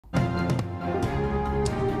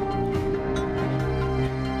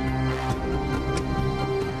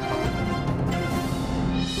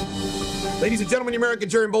Ladies and gentlemen, the American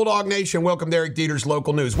Cherry and Bulldog Nation, welcome to Eric Deters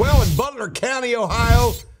Local News. Well, in Butler County,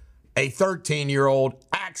 Ohio, a 13-year-old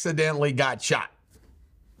accidentally got shot.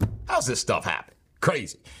 How's this stuff happen?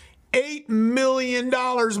 Crazy. $8 million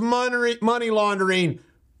money laundering.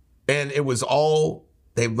 And it was all,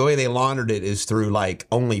 the way they laundered it is through like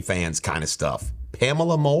OnlyFans kind of stuff.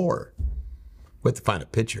 Pamela Moore. We have to find a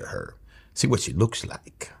picture of her. See what she looks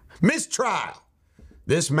like. Mistrial.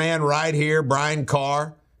 This man right here, Brian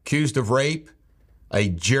Carr, accused of rape. A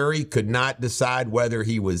jury could not decide whether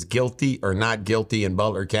he was guilty or not guilty in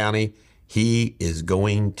Butler County. He is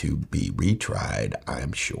going to be retried,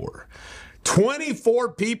 I'm sure.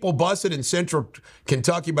 24 people busted in central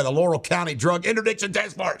Kentucky by the Laurel County Drug Interdiction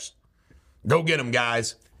Task Force. Go get them,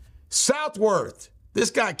 guys. Southworth. This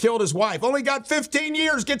guy killed his wife. Only got 15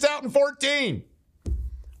 years. Gets out in 14.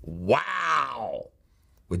 Wow.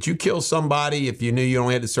 Would you kill somebody if you knew you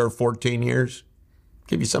only had to serve 14 years?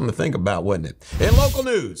 Give you something to think about, wouldn't it? In local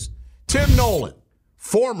news, Tim Nolan,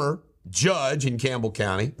 former judge in Campbell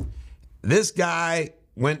County. This guy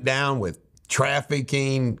went down with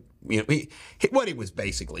trafficking. You know, what he was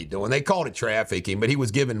basically doing, they called it trafficking, but he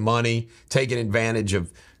was giving money, taking advantage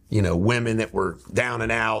of, you know, women that were down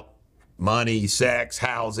and out, money, sex,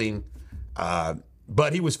 housing.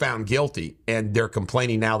 But he was found guilty, and they're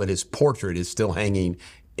complaining now that his portrait is still hanging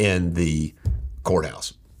in the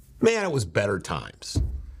courthouse. Man, it was better times.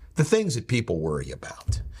 The things that people worry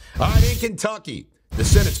about. All right, in Kentucky, the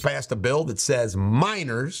Senate's passed a bill that says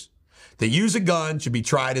minors that use a gun should be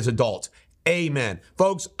tried as adults. Amen.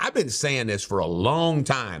 Folks, I've been saying this for a long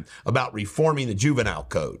time about reforming the juvenile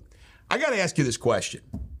code. I got to ask you this question.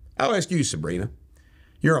 I'll ask you, Sabrina.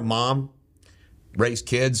 You're a mom, raised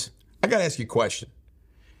kids. I got to ask you a question.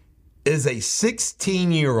 Is a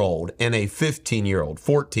 16-year-old and a 15-year-old,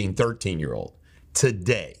 14, 13-year-old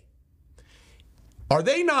today, are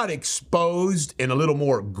they not exposed and a little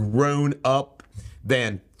more grown up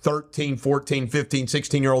than 13, 14, 15,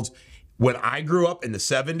 16-year-olds when I grew up in the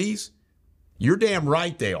 70s? You're damn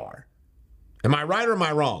right they are. Am I right or am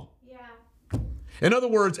I wrong? Yeah. In other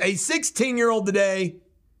words, a 16-year-old today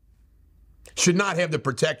should not have the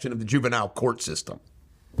protection of the juvenile court system.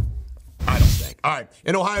 I don't think. All right,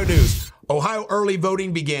 in Ohio news, Ohio early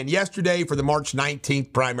voting began yesterday for the March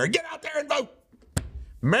 19th primary. Get out there and vote.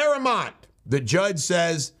 Mariemont, the judge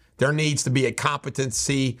says there needs to be a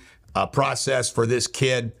competency process for this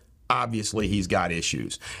kid. Obviously, he's got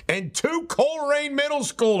issues. And 2 Colerain middle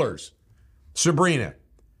schoolers, Sabrina,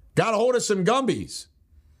 got a hold of some gummies,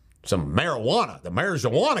 some marijuana, the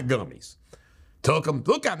marijuana gummies. Took them.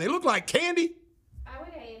 Look at them. They look like candy. I would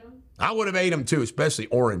have ate them. I would have ate them too, especially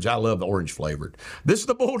orange. I love the orange flavored. This is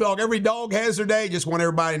the Bulldog. Every dog has their day. Just want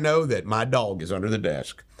everybody to know that my dog is under the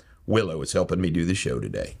desk. Willow is helping me do the show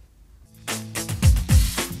today.